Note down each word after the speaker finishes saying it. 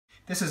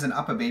This is an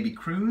UPPAbaby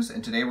Cruz,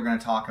 and today we're going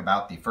to talk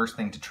about the first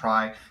thing to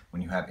try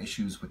when you have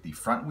issues with the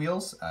front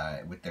wheels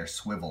with their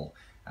swivel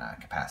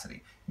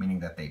capacity, meaning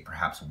that they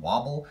perhaps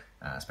wobble,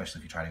 especially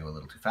if you try to go a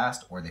little too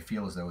fast, or they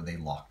feel as though they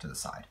lock to the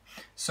side.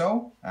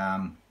 So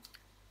what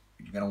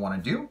you're going to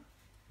want to do,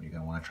 what you're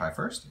going to want to try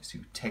first is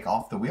to take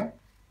off the wheel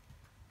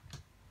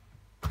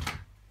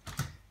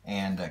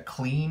and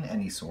clean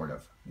any sort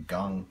of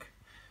gunk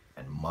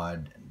and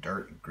mud and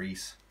dirt and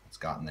grease that's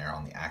gotten there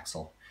on the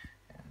axle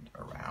and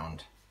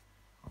around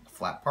on the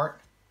flat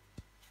part.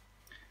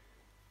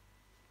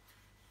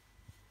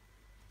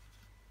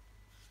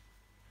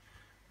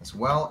 As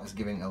well as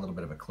giving a little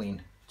bit of a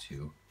clean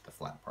to the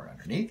flat part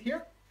underneath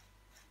here.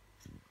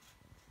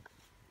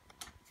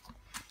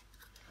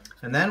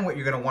 And then what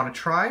you're going to want to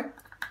try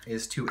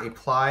is to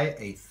apply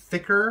a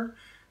thicker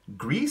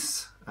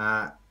grease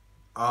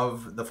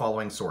of the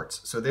following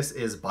sorts. So this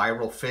is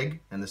Biral Fig,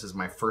 and this is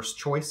my first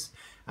choice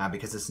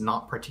because it's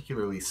not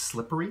particularly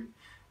slippery,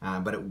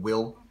 but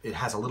it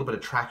has a little bit of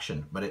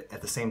traction, but it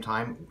at the same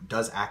time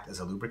does act as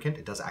a lubricant.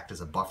 It does act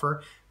as a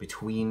buffer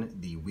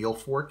between the wheel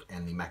fork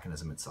and the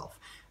mechanism itself.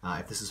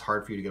 If this is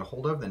hard for you to get a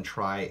hold of, then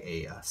try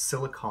a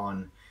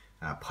silicone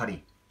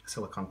putty.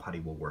 Silicone putty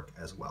will work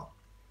as well.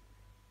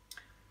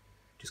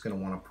 Just going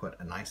to want to put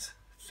a nice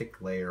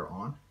thick layer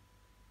on.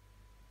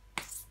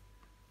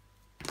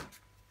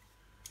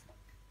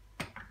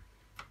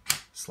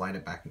 Slide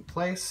it back in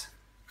place,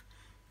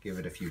 give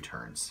it a few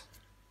turns.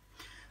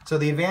 So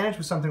the advantage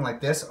with something like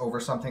this over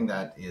something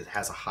that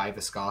has a high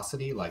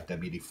viscosity like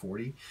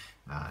WD-40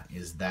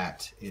 is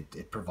that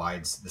it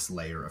provides this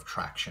layer of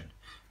traction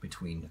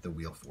between the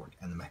wheel fork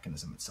and the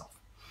mechanism itself.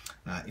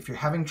 If you're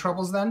having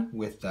troubles then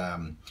with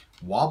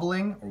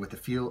wobbling or with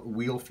the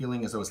wheel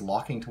feeling as though it's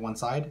locking to one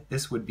side,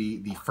 this would be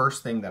the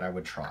first thing that I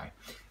would try.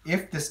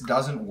 If this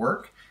doesn't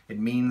work, it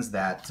means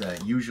that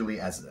usually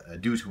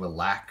due to a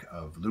lack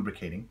of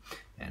lubricating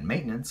and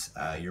maintenance,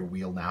 your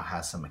wheel now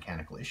has some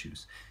mechanical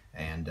issues.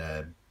 And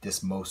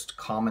this most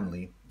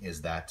commonly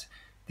is that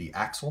the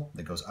axle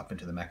that goes up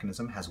into the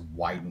mechanism has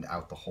widened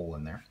out the hole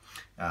in there.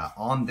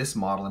 On this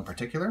model in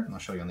particular, and I'll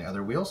show you on the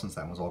other wheel since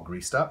that one's all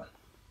greased up.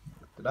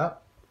 Lift it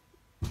up.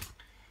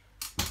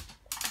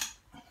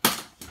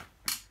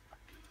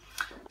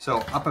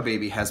 So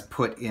UPPAbaby has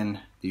put in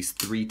these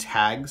 3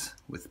 tags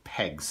with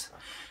pegs,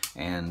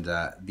 and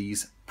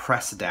these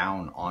press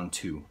down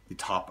onto the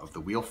top of the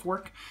wheel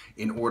fork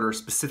in order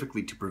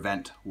specifically to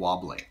prevent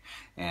wobbling.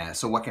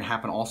 So what can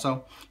happen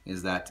also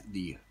is that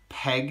the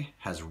peg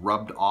has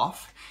rubbed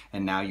off,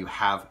 and now you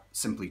have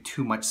simply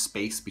too much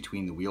space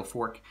between the wheel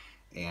fork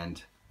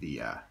and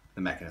the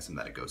mechanism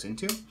that it goes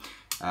into.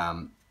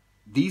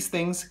 These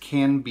things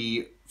can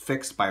be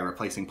fixed by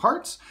replacing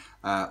parts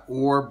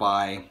or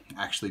by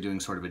actually doing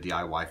sort of a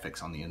DIY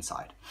fix on the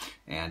inside.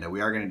 And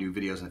we are going to do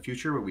videos in the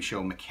future where we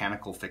show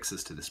mechanical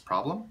fixes to this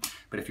problem.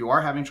 But if you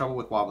are having trouble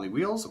with wobbly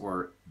wheels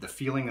or the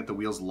feeling that the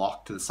wheels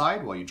lock to the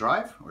side while you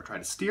drive or try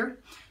to steer,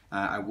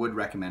 I would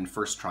recommend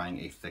first trying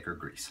a thicker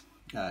grease.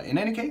 In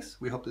any case,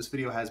 we hope this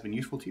video has been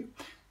useful to you.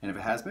 And if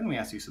it has been, we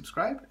ask you to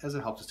subscribe as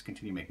it helps us to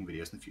continue making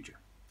videos in the future.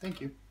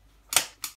 Thank you.